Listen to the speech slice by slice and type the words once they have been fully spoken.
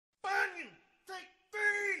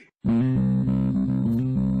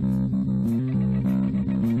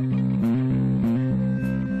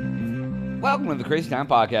welcome to the Crazy Town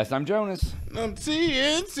Podcast. I'm Jonas. I'm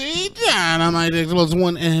TNT John. I'm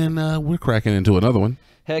IDX1, and we're cracking into another one.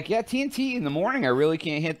 Heck yeah, TNT in the morning. I really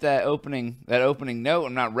can't hit that opening note.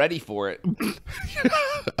 I'm not ready for it.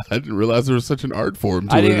 I didn't realize there was such an art form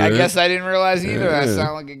to I it. guess I didn't realize either. Yeah. I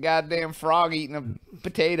sound like a goddamn frog eating a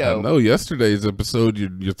potato. I know yesterday's episode,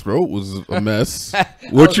 your throat was a mess.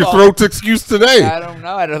 What's your throat's excuse today? I don't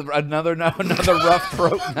know. I had another rough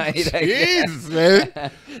throat night. I Jeez,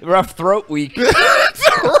 man. Rough throat week. It's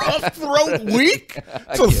a rough throat week?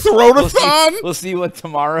 It's a throat-a-thon? We'll see what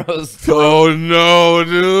tomorrow's Oh, no,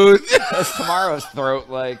 dude. What's tomorrow's throat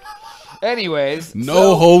like? Anyways.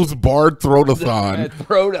 No hose barred throat-a-thon.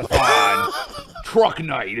 Throat-a-thon. Truck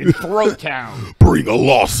night in Throat Town. Bring a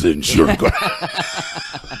lozenge. You're going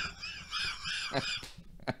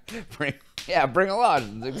bring a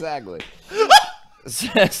lozenge, exactly.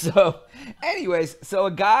 Anyways,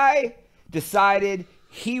 a guy decided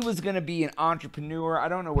he was going to be an entrepreneur. I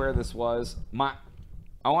don't know where this was. I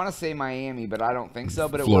want to say Miami, but I don't think so.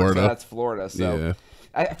 But Florida. That's Florida. So yeah.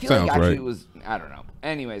 I feel Sounds like actually right. it was, I don't know.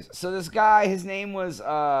 Anyways, so this guy, his name was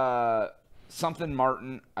something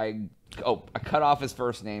Martin. I cut off his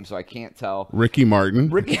first name, so I can't tell. Ricky Martin.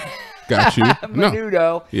 Got you. Menudo.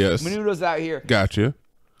 No. Yes. Menudo's out here. Gotcha.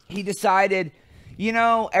 He decided,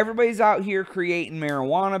 everybody's out here creating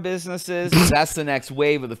marijuana businesses. That's the next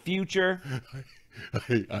wave of the future.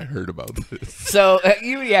 I heard about this. So,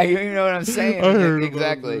 you know what I'm saying. I heard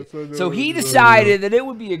exactly. about this. So he decided that it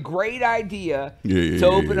would be a great idea to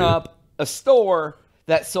open up a store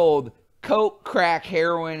that sold coke, crack,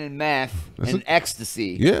 heroin, and meth, and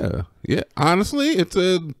ecstasy. Yeah. Honestly, it's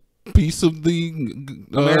a piece of the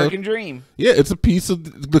American dream. Yeah, it's a piece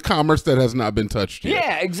of the commerce that has not been touched yet.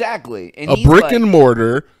 Yeah, exactly. And a brick and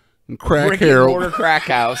mortar crack heroin. Brick and mortar crack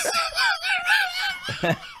house.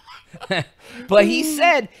 But he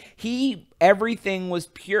said everything was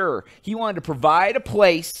pure. He wanted to provide a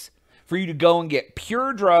place for you to go and get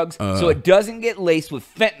pure drugs so it doesn't get laced with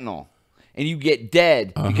fentanyl and you get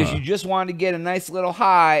dead because you just wanted to get a nice little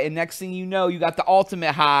high, and next thing you know, you got the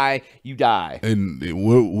ultimate high, you die. And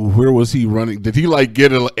where was he running? Did he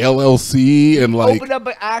get an LLC and opened up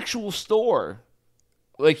an actual store?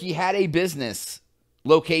 Like he had a business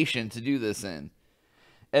location to do this in.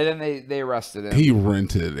 And then they arrested him. He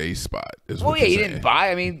rented a spot. He didn't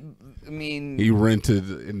buy. I mean, he rented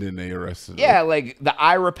and then they arrested him. Yeah, like the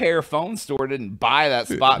iRepair phone store didn't buy that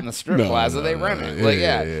spot in the strip plaza. They rented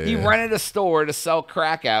it. He rented a store to sell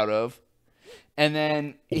crack out of. And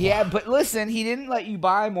then but listen, he didn't let you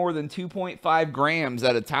buy more than 2.5 grams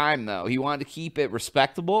at a time, though. He wanted to keep it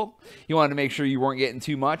respectable. He wanted to make sure you weren't getting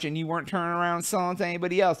too much and you weren't turning around and selling to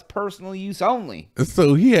anybody else. Personal use only.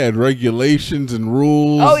 So he had regulations and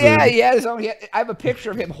rules. Oh, yeah, he had his own. I have a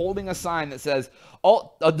picture of him holding a sign that says,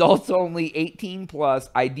 adults only, 18 plus,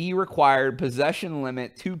 ID required, possession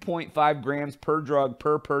limit, 2.5 grams per drug,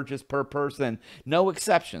 per purchase, per person, no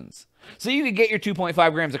exceptions. So you could get your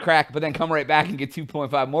 2.5 grams of crack, but then come right back and get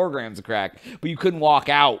 2.5 more grams of crack. But you couldn't walk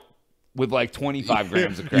out with 25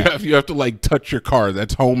 grams of crack. You have to touch your car.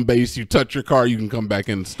 That's home base. You touch your car, you can come back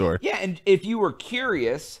in the store. Yeah, and if you were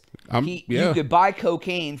curious, you could buy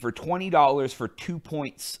cocaine for $20 for 2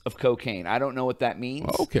 points of cocaine. I don't know what that means.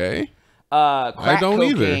 Okay. Crack I don't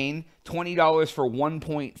cocaine, $20 for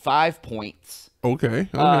 1.5 points. Okay.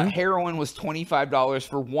 Heroin was $25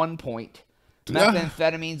 for 1 point.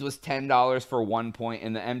 Methamphetamines was $10 for 1 point,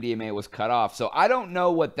 and the MDMA was cut off. So I don't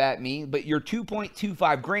know what that means, but your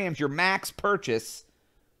 2.25 grams, your max purchase,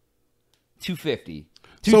 $250,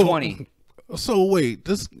 $220. So wait,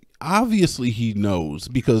 this obviously he knows,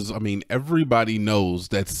 because everybody knows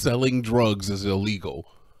that selling drugs is illegal.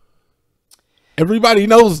 Everybody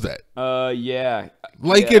knows that. Yeah.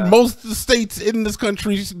 In most of the states in this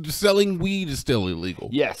country, selling weed is still illegal.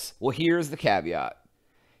 Yes. Well, here's the caveat.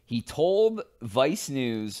 He told Vice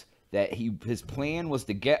News that his plan was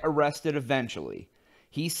to get arrested eventually.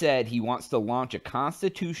 He said he wants to launch a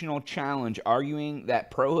constitutional challenge arguing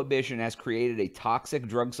that prohibition has created a toxic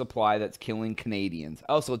drug supply that's killing Canadians.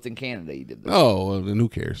 Oh, so it's in Canada he did this. Oh, well, then who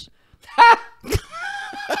cares?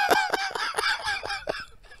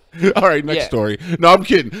 All right, next story. No, I'm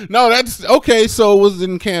kidding. No, that's okay. So it was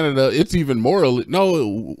in Canada. It's even more.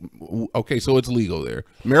 Okay, so it's legal there.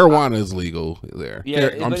 Marijuana is legal there. Yeah,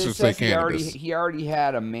 I'm but just it says saying he already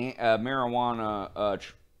had a marijuana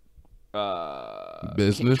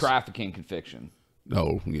business trafficking conviction.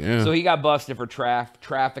 Oh, yeah. So he got busted for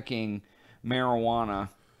trafficking marijuana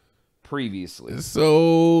previously.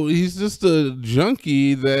 So he's just a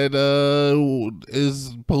junkie that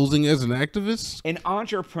is posing as an activist? An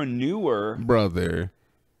entrepreneur. Brother.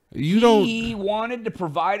 He wanted to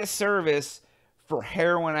provide a service for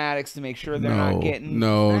heroin addicts to make sure they're not getting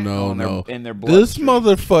no. in their This bloodstream.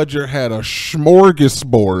 motherfudger had a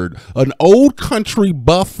smorgasbord, an old country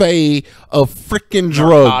buffet of freaking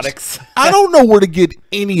drugs. Narcotics. I don't know where to get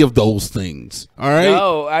any of those things. All right.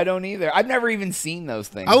 No, I don't either. I've never even seen those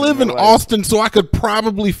things. I live in Austin, so I could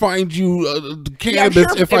probably find you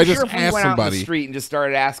cannabis if I just asked went out on the somebody. street and just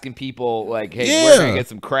started asking people like, "Hey, Yeah. where can I get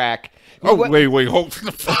some crack?" Oh, wait, hold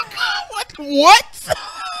the fuck. What?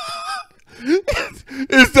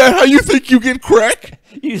 Is that how you think you get crack?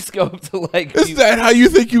 You just go up to like. Is that how you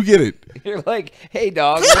think you get it? You're like, "Hey,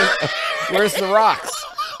 dog, where's the rocks?"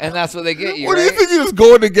 And that's what they get you. What right? do you think? You just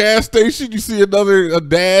go in the gas station, you see a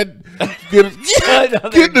dad getting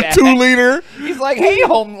a 2-liter. He's like, "Hey,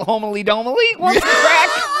 homily domily, want some crack?"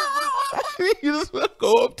 You just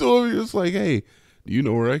go up to him. You're just like, "Hey, do you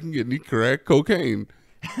know where I can get any crack cocaine?"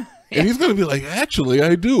 And he's gonna be like, "Actually,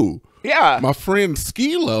 I do. Yeah, My friend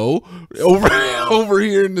Skilo over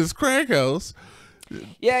here in this crack house."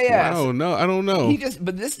 yeah. I don't know.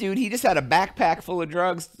 But this dude, he just had a backpack full of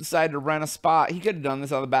drugs. Decided to rent a spot. He could have done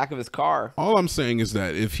this on the back of his car. All I'm saying is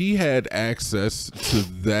that if he had access to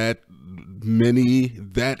that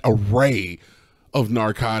array of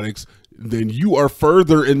narcotics, then you are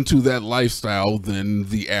further into that lifestyle than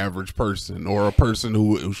the average person or a person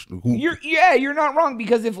who You're not wrong,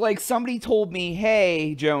 because if like somebody told me,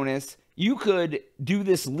 "Hey, Jonas, you could do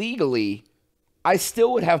this legally," I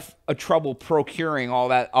still would have a trouble procuring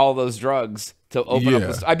all those drugs to open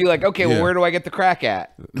up. I'd be like, "Okay, well, where do I get the crack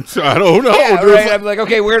at?" I don't know. Yeah, right. I'd be like,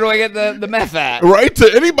 "Okay, where do I get the meth at?" Right? To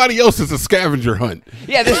anybody else, it's a scavenger hunt.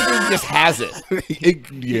 Yeah, this dude just has it.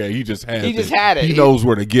 He just has it. He just had it. He knows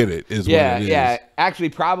where to get it. What it is. Yeah. Actually,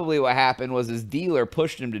 probably what happened was his dealer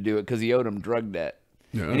pushed him to do it because he owed him drug debt.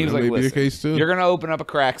 Yeah, and he was like, "Listen, you're gonna open up a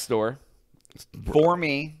crack store for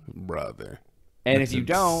me, brother. And if you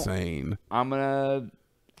don't, insane. I'm gonna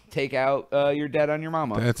take out your debt on your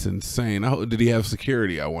mama." That's insane. Did he have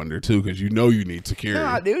security? I wonder too, because you need security.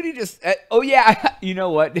 Nah, dude, he just. Oh yeah, you know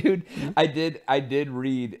what, dude? I did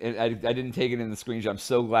read, and I didn't take it in the screenshot. I'm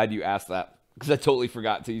so glad you asked that because I totally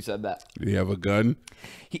forgot until you said that. Did he have a gun?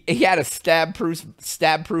 He had a stab-proof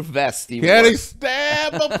vest. He had a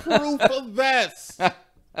stab-proof vest.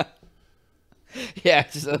 Yeah,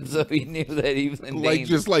 so he knew that he was in danger.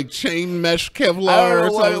 Just like chain mesh Kevlar. I don't know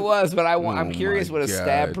or what something. it was, but I'm curious what a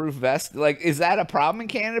stab-proof vest. Like, is that a problem in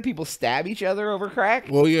Canada? People stab each other over crack?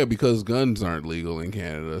 Well, yeah, because guns aren't legal in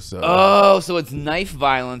Canada. So. Oh, so it's knife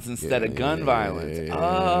violence instead of gun violence.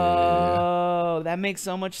 Oh, that makes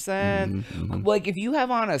so much sense. Mm-hmm. Like, if you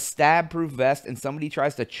have on a stab-proof vest and somebody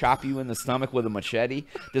tries to chop you in the stomach with a machete,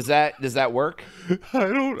 does that work? I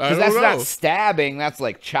don't know. Because that's not stabbing. That's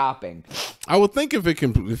like chopping. I would think if it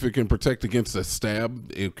can protect against a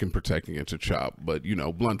stab, it can protect against a chop. But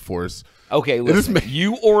blunt force. Okay, listen.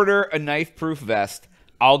 You order a knife-proof vest.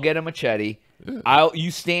 I'll get a machete.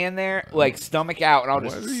 You stand there like stomach out, and I'll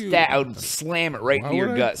just slam it right into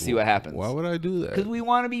your gut. See what happens. Why would I do that? Because we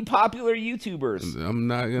want to be popular YouTubers. I'm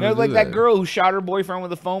not gonna. They're like that girl who shot her boyfriend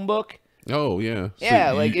with a phone book. Oh yeah.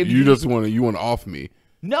 Yeah, so like if you just want to off me.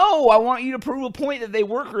 No, I want you to prove a point that they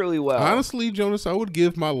work really well. Honestly, Jonas, I would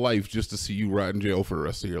give my life just to see you rot in jail for the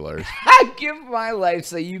rest of your life. I'd give my life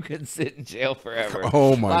so you could sit in jail forever.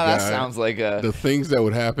 Oh my God. That sounds like the things that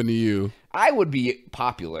would happen to you. I would be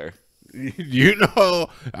popular.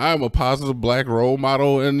 I'm a positive black role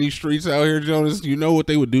model in these streets out here, Jonas. You know what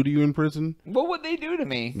they would do to you in prison? What would they do to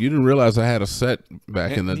me? You didn't realize I had a set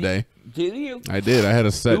back in the day. Did you? I did. I had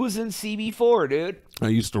a set. Who was in CB4, dude? I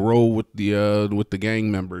used to roll with the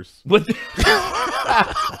gang members. What?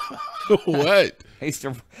 What?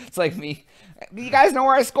 It's like me. You guys know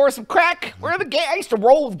where I score some crack? Where are the gang? I used to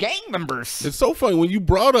roll with gang members. It's so funny when you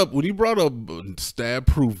brought up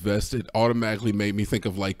stab-proof vest. It automatically made me think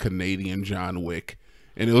of like Canadian John Wick,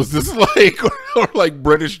 and it was just like or like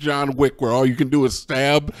British John Wick, where all you can do is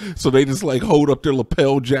stab. So they just like hold up their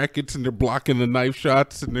lapel jackets and they're blocking the knife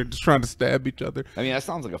shots and they're just trying to stab each other. I mean, that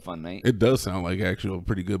sounds like a fun night. It does sound like actually a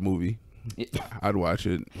pretty good movie. I'd watch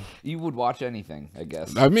it. You would watch anything, I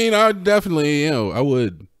guess. I mean, I definitely, I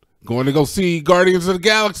would. Going to go see Guardians of the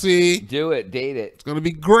Galaxy. Do it. Date it. It's going to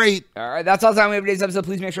be great. All right. That's all the time we have for today's episode.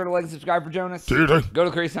 Please make sure to like and subscribe for Jonas. Dude. Go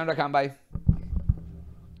to crazytown.com. Bye.